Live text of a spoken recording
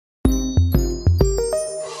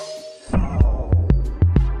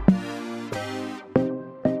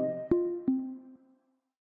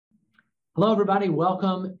Hello, everybody.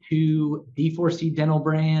 Welcome to D4C Dental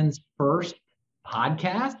Brand's first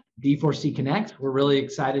podcast, D4C Connect. We're really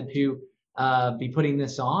excited to be putting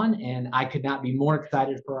this on, and I could not be more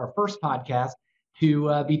excited for our first podcast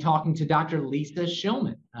to be talking to Dr. Lisa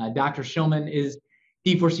Shillman. Dr. Shillman is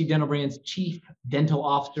D4C Dental Brand's Chief Dental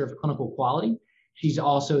Officer of Clinical Quality. She's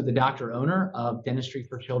also the doctor owner of Dentistry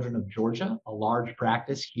for Children of Georgia, a large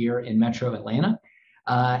practice here in Metro Atlanta.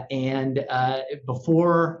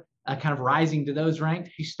 Before kind of rising to those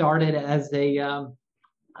ranks, she started as a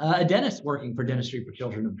dentist working for Dentistry for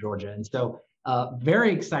Children of Georgia. And so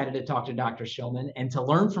very excited to talk to Dr. Shillman and to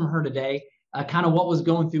learn from her today kind of what was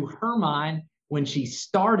going through her mind when she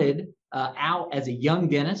started out as a young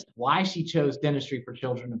dentist, why she chose Dentistry for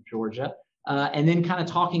Children of Georgia, and then kind of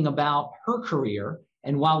talking about her career.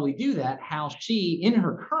 And while we do that, how she, in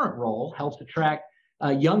her current role, helps attract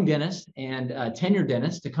young dentists and tenured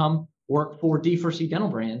dentists to come work for D4C Dental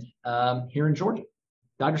Brands here in Georgia.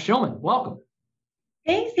 Dr. Shillman, welcome.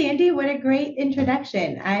 Thanks, Andy. What a great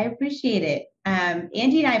introduction. I appreciate it.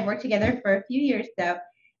 Andy and I have worked together for a few years, so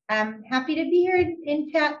I'm happy to be here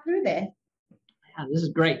and chat through this. Yeah, this is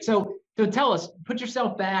great. So tell us, put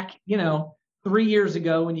yourself back, 3 years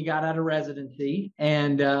ago when you got out of residency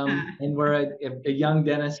and were a young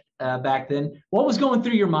dentist back then. What was going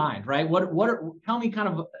through your mind, right? Tell me kind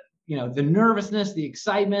of, the nervousness, the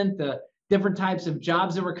excitement, the different types of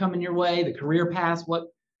jobs that were coming your way, the career paths.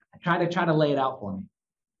 Try to lay it out for me.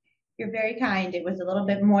 You're very kind. It was a little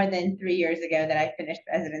bit more than 3 years ago that I finished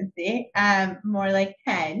residency, more like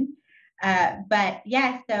 10. But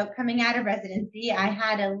yeah, so coming out of residency, I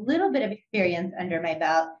had a little bit of experience under my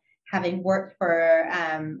belt, having worked for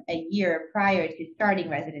a year prior to starting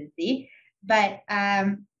residency. But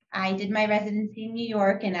I did my residency in New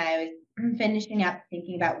York, and I was finishing up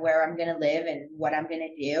thinking about where I'm going to live and what I'm going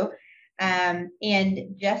to do.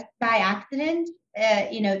 And just by accident,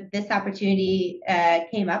 this opportunity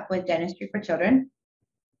came up with Dentistry for Children.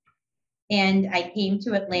 And I came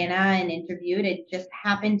to Atlanta and interviewed. It just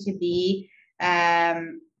happened to be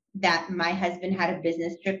that my husband had a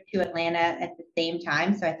business trip to Atlanta at the same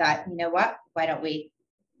time. So I thought, you know what, why don't we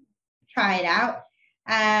try it out?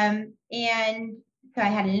 And so I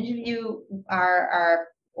had an interview. Our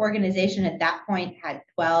organization at that point had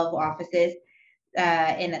 12 offices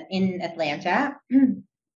in Atlanta.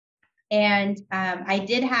 And I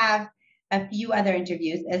did have a few other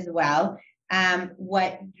interviews as well.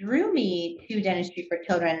 What drew me to Dentistry for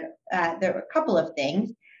Children, there were a couple of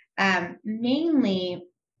things. Mainly,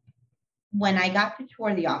 when I got to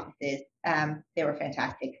tour the offices, they were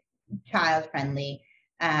fantastic, child-friendly,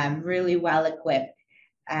 really well-equipped.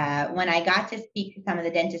 When I got to speak to some of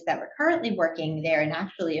the dentists that were currently working there, and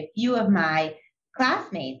actually a few of my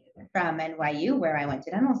classmates from NYU, where I went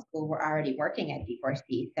to dental school, were already working at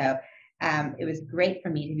D4C. So it was great for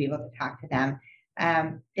me to be able to talk to them.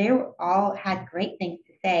 They all had great things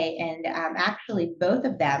to say, and actually both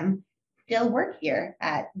of them still work here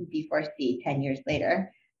at D4C 10 years later,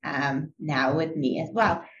 now with me as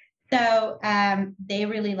well. So they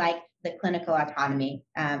really liked the clinical autonomy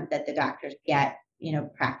that the doctors get,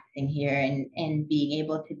 practicing here and being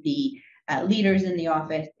able to be leaders in the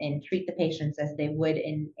office and treat the patients as they would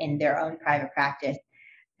in their own private practice.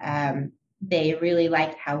 They really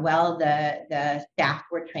liked how well the staff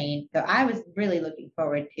were trained. So I was really looking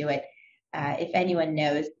forward to it. If anyone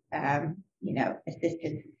knows,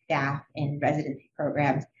 assistants, staff in residency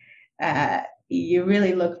programs, you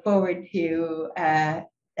really look forward to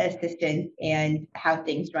assistants and how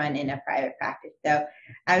things run in a private practice. So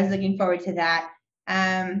I was looking forward to that.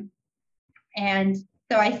 And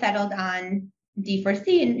so I settled on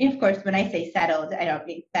D4C. And of course, when I say settled, I don't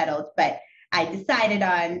mean settled, but I decided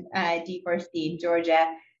on D4C in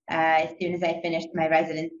Georgia. As soon as I finished my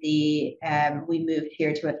residency, we moved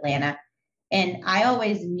here to Atlanta. And I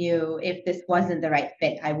always knew if this wasn't the right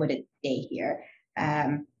fit, I wouldn't stay here.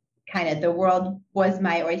 Kind of the world was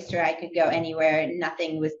my oyster. I could go anywhere.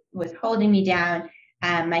 Nothing was holding me down.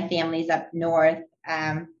 My family's up north.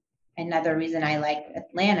 Another reason I liked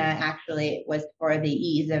Atlanta actually was for the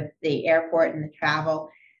ease of the airport and the travel.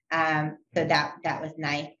 So that was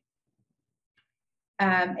nice.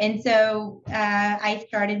 And so I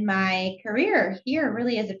started my career here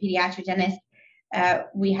really as a pediatric dentist.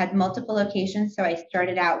 We had multiple locations, so I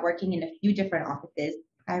started out working in a few different offices.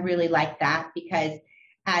 I really liked that because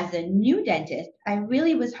as a new dentist, I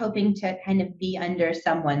really was hoping to kind of be under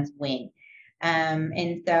someone's wing.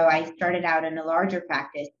 And so I started out in a larger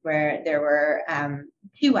practice where there were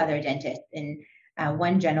 2 other dentists, and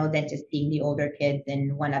one general dentist seeing the older kids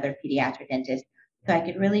and one other pediatric dentist. So I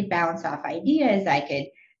could really bounce off ideas. I could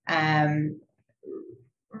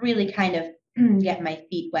really kind of get my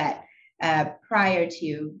feet wet prior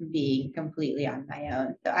to being completely on my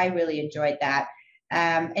own. So I really enjoyed that.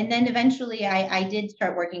 And then eventually I did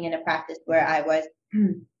start working in a practice where I was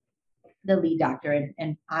the lead doctor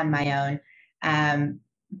and on my own.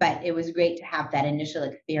 But it was great to have that initial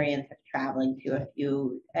experience of traveling to a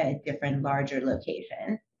few different larger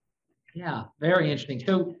locations. Yeah, very interesting.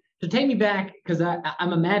 So to take me back, because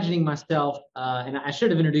I'm imagining myself, and I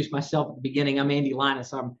should have introduced myself at the beginning. I'm Andy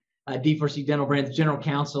Linus. I'm D4C Dental Brand's General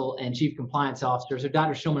Counsel and Chief Compliance Officer. So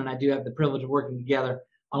Dr. Shulman and I do have the privilege of working together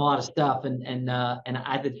on a lot of stuff, and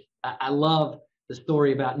I love the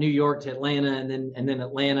story about New York to Atlanta, and then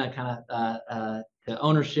Atlanta kind of to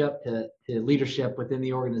ownership to leadership within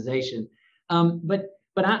the organization. But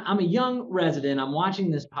I'm a young resident. I'm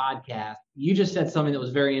watching this podcast. You just said something that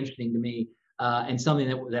was very interesting to me, and something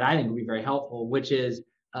that I think would be very helpful, which is,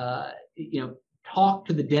 talk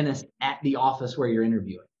to the dentist at the office where you're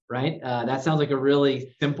interviewing, right? That sounds like a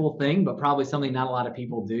really simple thing, but probably something not a lot of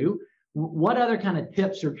people do. What other kind of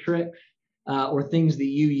tips or tricks or things that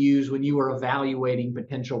you use when you are evaluating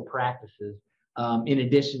potential practices, in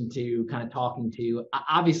addition to kind of talking to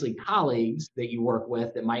obviously colleagues that you work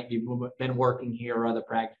with that might be been working here or other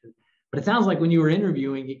practices? But it sounds like when you were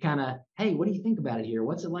interviewing, you kind of, hey, what do you think about it here?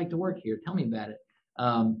 What's it like to work here? Tell me about it.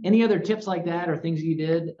 Any other tips like that or things you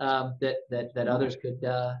did that others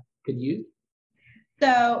could use?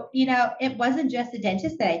 So, it wasn't just the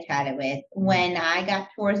dentist that I chatted with. When I got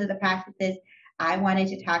tours of the practices, I wanted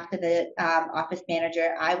to talk to the office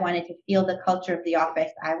manager. I wanted to feel the culture of the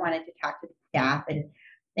office. I wanted to talk to the staff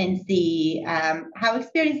and see how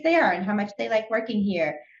experienced they are and how much they like working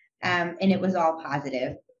here. And it was all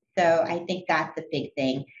positive. So I think that's a big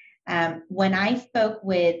thing. When I spoke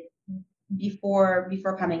with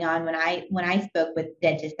before coming on, when I spoke with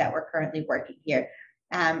dentists that were currently working here,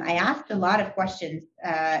 I asked a lot of questions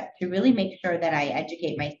to really make sure that I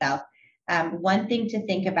educate myself. One thing to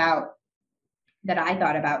think about that I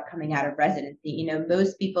thought about coming out of residency,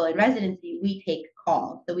 most people in residency, we take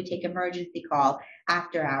calls. So we take emergency call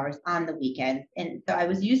after hours on the weekends. And so I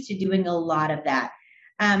was used to doing a lot of that.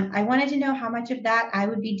 I wanted to know how much of that I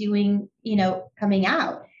would be doing, coming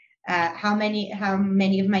out. How many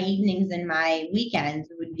of my evenings and my weekends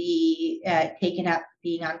would be taken up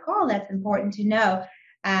being on call. That's important to know.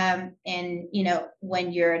 And,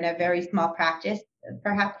 when you're in a very small practice,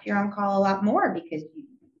 perhaps you're on call a lot more because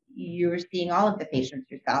you're seeing all of the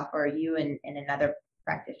patients yourself, or you and another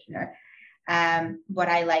practitioner. What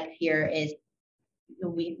I liked here is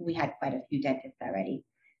we had quite a few dentists already.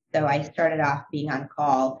 So I started off being on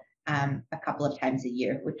call a couple of times a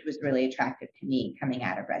year, which was really attractive to me coming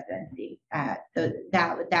out of residency. So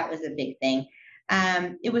that was a big thing.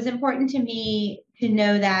 It was important to me to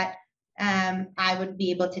know that I would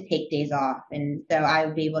be able to take days off. And so I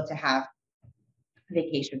would be able to have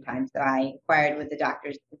vacation time. So I inquired with the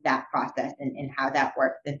doctors that process and how that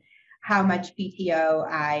works and how much PTO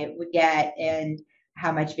I would get and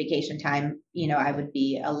how much vacation time, I would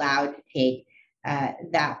be allowed to take.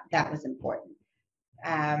 That was important.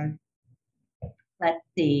 Let's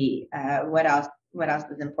see, what else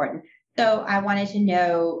was important. So I wanted to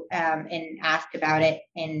know and ask about it,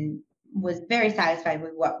 and was very satisfied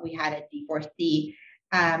with what we had at D4C.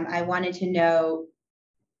 I wanted to know,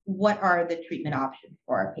 what are the treatment options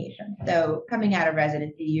for our patients? So coming out of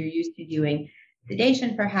residency, you're used to doing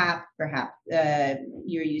sedation, perhaps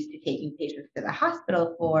you're used to taking patients to the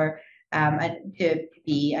hospital for to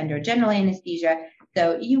be under general anesthesia.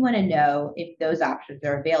 So you want to know if those options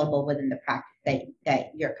are available within the practice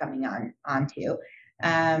that you're coming onto.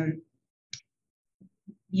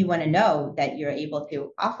 You want to know that you're able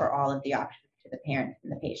to offer all of the options to the parents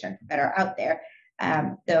and the patients that are out there.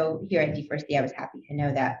 So here at D4C, I was happy to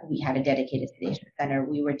know that we had a dedicated sedation center.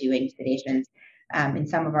 We were doing sedations in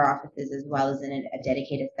some of our offices, as well as in a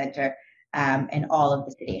dedicated center, and all of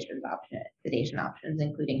the sedation options,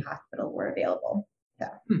 including hospital, were available. So,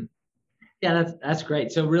 yeah, that's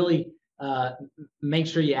great. So really, make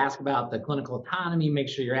sure you ask about the clinical autonomy. Make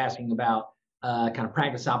sure you're asking about kind of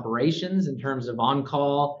practice operations in terms of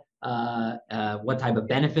on-call. What type of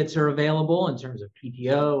benefits are available in terms of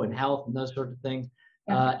PTO and health and those sorts of things.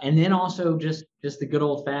 Yeah. And then also just the good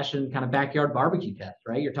old-fashioned kind of backyard barbecue test,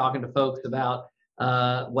 right? You're talking to folks about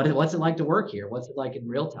what's it like to work here? What's it like in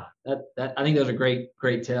real time? That I think those are great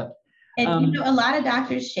tips. And a lot of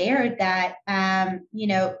doctors shared that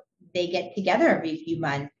they get together every few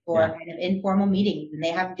months for kind of informal meetings, and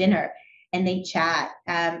they have dinner and they chat.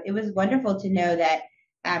 It was wonderful to know that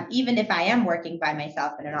even if I am working by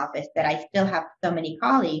myself in an office, that I still have so many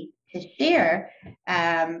colleagues to share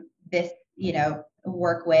this,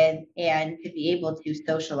 work with, and to be able to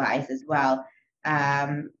socialize as well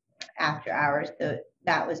after hours. So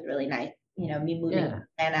that was really nice. Me moving to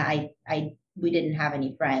Atlanta, we didn't have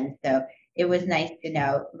any friends, so it was nice to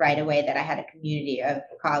know right away that I had a community of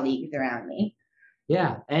colleagues around me.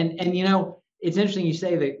 Yeah, and it's interesting you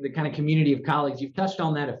say the kind of community of colleagues. You've touched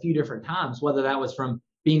on that a few different times, whether that was from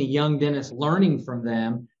being a young dentist, learning from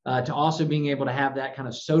them, to also being able to have that kind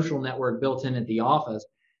of social network built in at the office.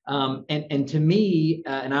 And to me,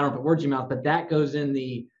 and I don't put words in your mouth, but that goes in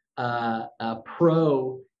the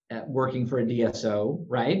pro working for a DSO,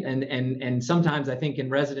 right? And sometimes I think in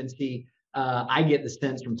residency, I get the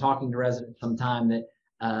sense from talking to residents sometime that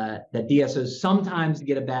that DSOs sometimes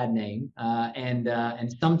get a bad name,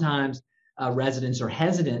 and sometimes residents are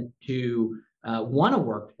hesitant to want to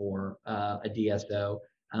work for a DSO.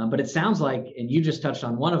 But it sounds like, and you just touched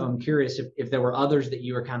on one of them, curious if there were others that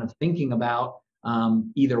you were kind of thinking about,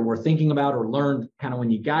 either were thinking about or learned kind of when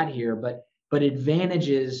you got here, but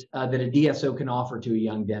advantages that a DSO can offer to a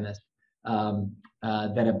young dentist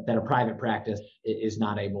that a private practice is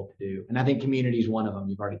not able to do. And I think community is one of them.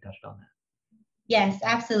 You've already touched on that. Yes,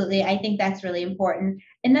 absolutely. I think that's really important.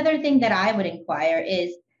 Another thing that I would inquire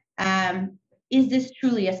is this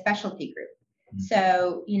truly a specialty group? Mm-hmm.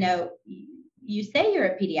 So, you say you're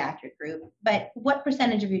a pediatric group, but what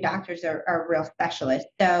percentage of your doctors are real specialists?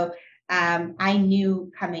 So I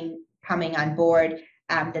knew coming on board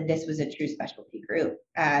that this was a true specialty group,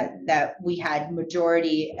 that we had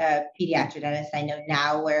majority of pediatric dentists. I know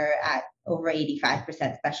now we're at over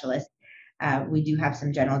 85% specialists. We do have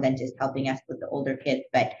some general dentists helping us with the older kids,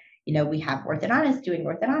 but we have orthodontists doing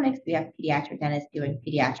orthodontics. We have pediatric dentists doing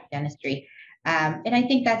pediatric dentistry. And I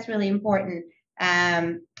think that's really important.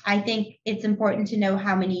 I think it's important to know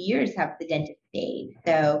how many years have the dentist stayed.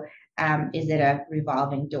 So is it a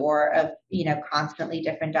revolving door of, constantly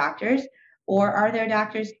different doctors? Or are there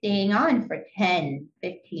doctors staying on for 10,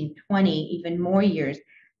 15, 20, even more years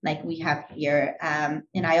like we have here?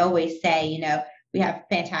 And I always say, we have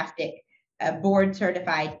fantastic board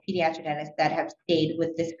certified pediatric dentists that have stayed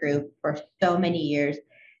with this group for so many years,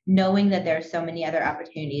 knowing that there are so many other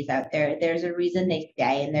opportunities out there. There's a reason they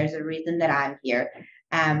stay, and there's a reason that I'm here.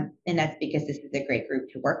 And that's because this is a great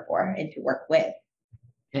group to work for and to work with.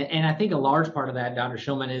 And I think a large part of that, Dr.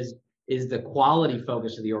 Shulman, is the quality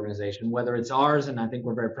focus of the organization, whether it's ours, and I think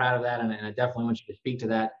we're very proud of that, and I definitely want you to speak to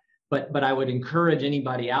that. But I would encourage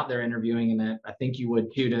anybody out there interviewing, and I think you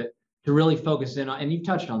would too, to really focus in on, and you've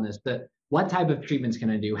touched on this, that what type of treatments can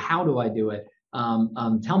I do? How do I do it?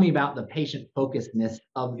 Tell me about the patient focusedness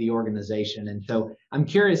of the organization. And so I'm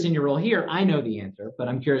curious, in your role here, I know the answer, but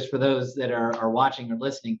I'm curious for those that are watching or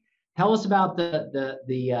listening. Tell us about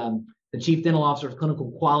the Chief Dental Officer's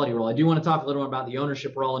clinical quality role. I do want to talk a little more about the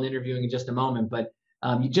ownership role and interviewing in just a moment, but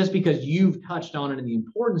just because you've touched on it and the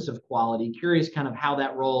importance of quality, curious kind of how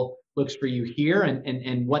that role looks for you here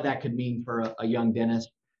and what that could mean for a young dentist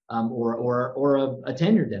or a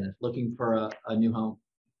tenured dentist looking for a new home.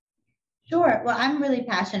 Sure. Well, I'm really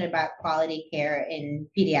passionate about quality care in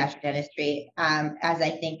pediatric dentistry, as I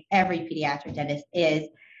think every pediatric dentist is.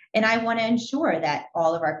 And I want to ensure that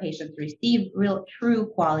all of our patients receive real, true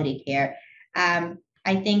quality care. I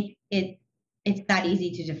think it's not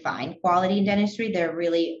easy to define quality in dentistry. There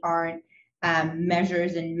really aren't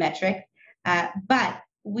measures and metrics, but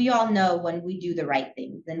we all know when we do the right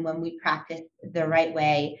things and when we practice the right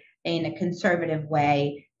way in a conservative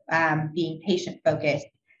way, being patient focused,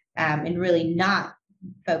 and really not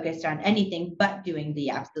focused on anything but doing the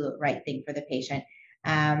absolute right thing for the patient,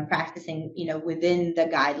 practicing, within the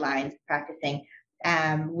guidelines, practicing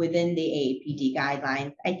within the AAPD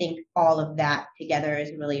guidelines. I think all of that together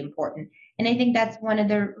is really important. And I think that's one of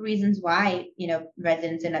the reasons why,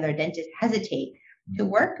 residents and other dentists hesitate to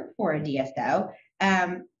work for a DSO.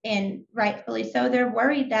 And rightfully so, they're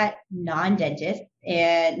worried that non-dentists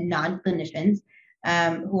and non-clinicians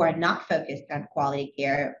who are not focused on quality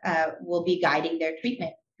care will be guiding their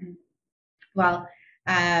treatment. Well,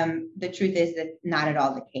 the truth is that's not at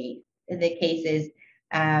all the case. The case is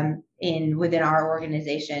within our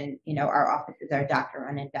organization, our offices are doctor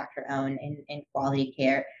run and doctor owned, and quality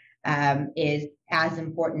care is as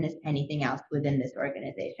important as anything else within this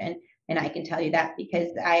organization. And I can tell you that because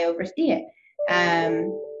I oversee it.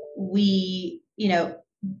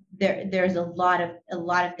 There's a lot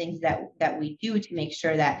of things that we do to make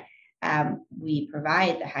sure that we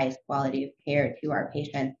provide the highest quality of care to our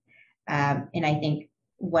patients. And I think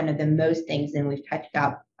one of the most things, and we've touched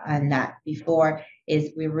up on that before,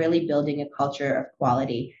 is we're really building a culture of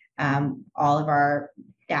quality. All of our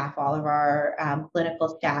staff, all of our clinical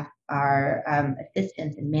staff, our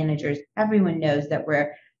assistants and managers, everyone knows that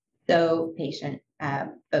we're so patient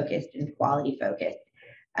focused and quality focused.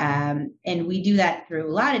 And we do that through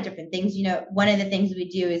a lot of different things. One of the things we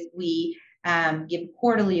do is we give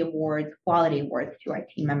quarterly awards, quality awards to our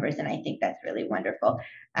team members, and I think that's really wonderful.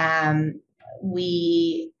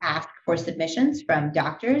 We ask for submissions from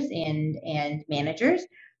doctors and managers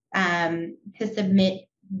to submit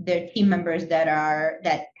their team members that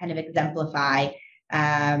kind of exemplify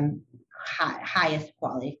highest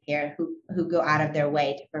quality care, who go out of their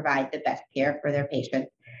way to provide the best care for their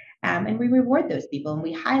patients. And we reward those people and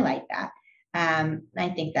we highlight that. I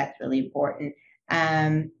think that's really important.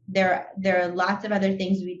 There are lots of other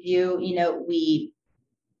things we do. We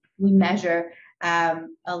measure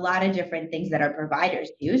a lot of different things that our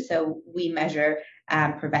providers do. So we measure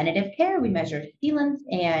preventative care, we measure sealants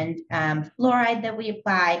and fluoride that we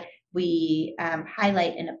apply. We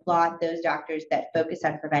highlight and applaud those doctors that focus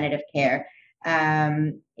on preventative care.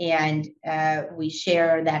 And we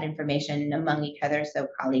share that information among each other so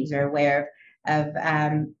colleagues are aware of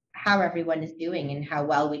how everyone is doing and how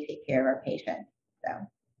well we take care of our patients. So,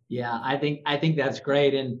 yeah, I think that's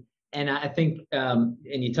great. And I think, and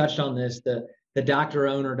you touched on this, the doctor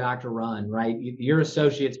own or doctor run, right? Your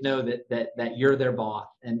associates know that you're their boss,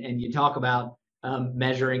 and you talk about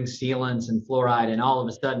measuring sealants and fluoride, and all of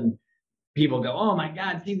a sudden people go, oh my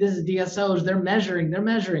God, see, this is DSOs. They're measuring.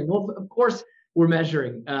 Well, of course we're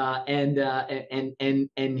measuring. And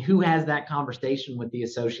who has that conversation with the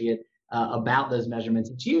associate about those measurements?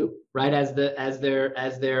 It's you, right? As their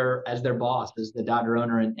boss, as the doctor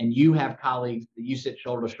owner, and you have colleagues that you sit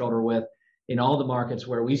shoulder to shoulder with in all the markets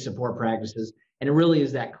where we support practices. And it really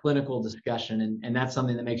is that clinical discussion. And that's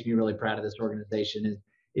something that makes me really proud of this organization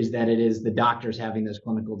is that it is the doctors having those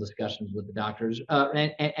clinical discussions with the doctors,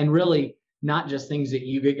 and really not just things that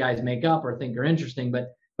you guys make up or think are interesting,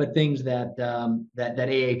 but things that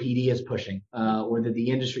AAPD is pushing, or that the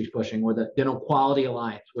industry is pushing, or the Dental Quality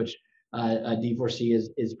Alliance, which D4C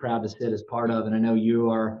is proud to sit as part of. And I know you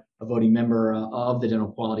are a voting member of the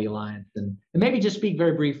Dental Quality Alliance. And maybe just speak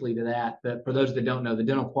very briefly to that, but for those that don't know, the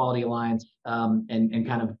Dental Quality Alliance, and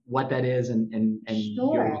kind of what that is and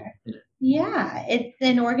Sure. Yeah, it's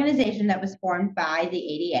an organization that was formed by the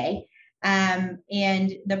ADA.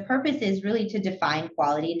 And the purpose is really to define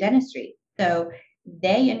quality in dentistry. So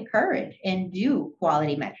they encourage and do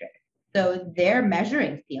quality metrics. So they're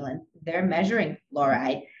measuring sealants, they're measuring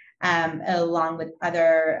fluoride, along with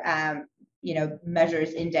other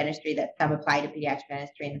measures in dentistry that some apply to pediatric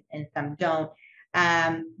dentistry and some don't.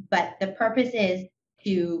 But the purpose is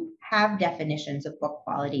to have definitions of what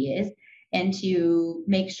quality is and to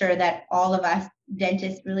make sure that all of us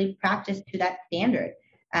dentists really practice to that standard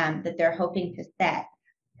that they're hoping to set.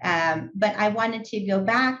 But I wanted to go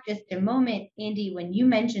back just a moment, Andy, when you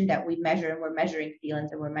mentioned that we're measuring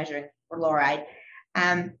sealants and we're measuring fluoride.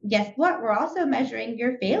 Guess what? We're also measuring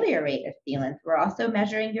your failure rate of sealants. We're also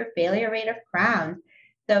measuring your failure rate of crowns.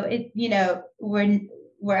 So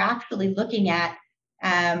we're actually looking at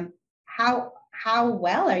how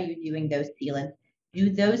well are you doing those sealants? Do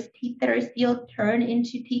those teeth that are sealed turn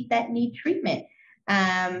into teeth that need treatment?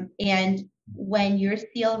 And when your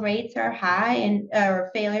seal rates are high or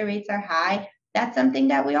failure rates are high, that's something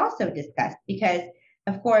that we also discuss, because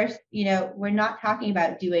of course, we're not talking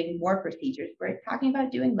about doing more procedures. We're talking about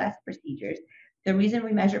doing less procedures. The reason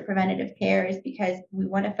we measure preventative care is because we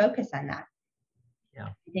want to focus on that. Yeah,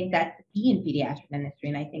 I think that's the key in pediatric dentistry,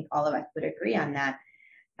 and I think all of us would agree on that.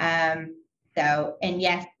 And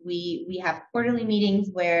yes, we have quarterly meetings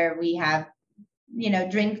where we have,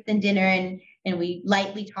 drinks and dinner, and we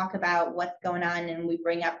lightly talk about what's going on, and we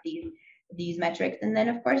bring up these metrics. And then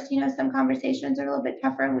of course, some conversations are a little bit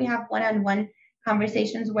tougher, and we have one-on-one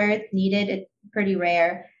conversations where it's needed. It's pretty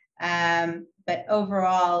rare. But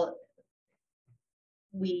overall,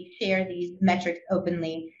 we share these metrics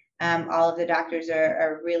openly. All of the doctors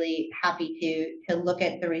are really happy to look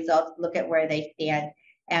at the results, look at where they stand.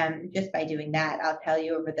 And just by doing that, I'll tell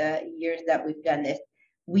you, over the years that we've done this,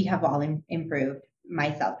 we have all improved,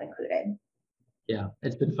 myself included. Yeah,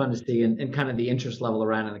 it's been fun to see, and kind of the interest level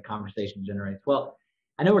around and the conversation generates. Well,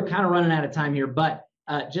 I know we're kind of running out of time here, but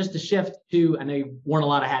just to shift to, I know you've worn a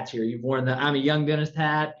lot of hats here. You've worn the I'm a young dentist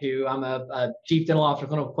hat to I'm a chief dental officer,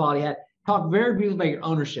 clinical quality hat. Talk very briefly about your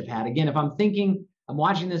ownership hat. Again, if I'm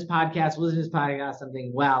watching this podcast, listening to this podcast, I'm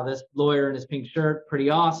thinking, wow, this lawyer in his pink shirt, pretty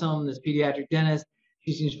awesome. This pediatric dentist,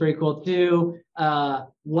 she seems pretty cool too.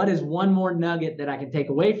 What is one more nugget that I can take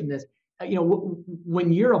away from this?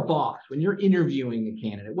 When you're a boss, when you're interviewing a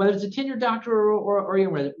candidate, whether it's a tenured doctor or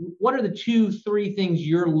young resident, what are the 2-3 things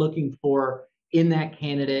you're looking for in that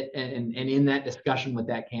candidate and in that discussion with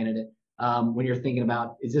that candidate when you're thinking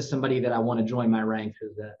about, is this somebody that I want to join my ranks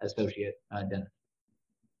as an associate dentist?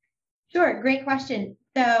 Sure, great question.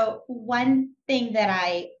 So one thing that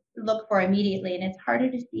I look for immediately, and it's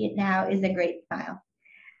harder to see it now, is a great smile.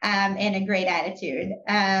 And a great attitude.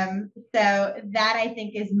 So that I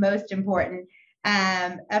think is most important.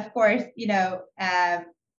 Of course,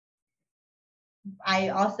 I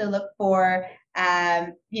also look for,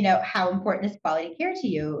 how important is quality care to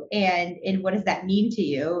you, and what does that mean to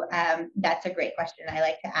you? That's a great question I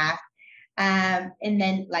like to ask. And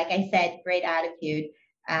then, like I said, great attitude.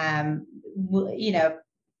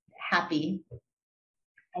 Happy,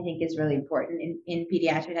 I think, is really important in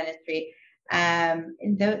pediatric dentistry.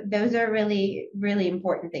 And those are really, really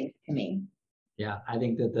important things to me. Yeah, I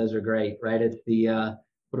think that those are great, right? It's the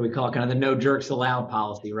what do we call it? Kind of the no jerks allowed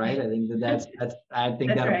policy, right? I think that's I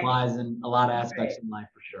think that applies in a lot of aspects in life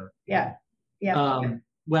for sure. Yeah. Yeah.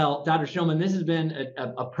 Well, Dr. Shulman, this has been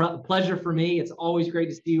a pleasure for me. It's always great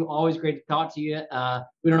to see you. Always great to talk to you.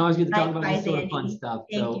 We don't always get to talk about this sort of fun stuff.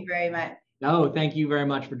 Thank you very much. No, thank you very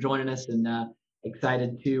much for joining us, and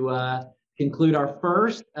excited to conclude our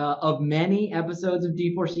first of many episodes of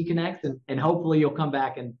D4C Connects, and hopefully you'll come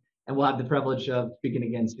back and we'll have the privilege of speaking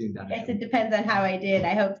again soon. Yes, it depends on how I did.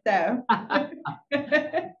 I hope so.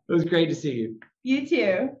 It was great to see you. You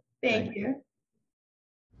too. Thank you.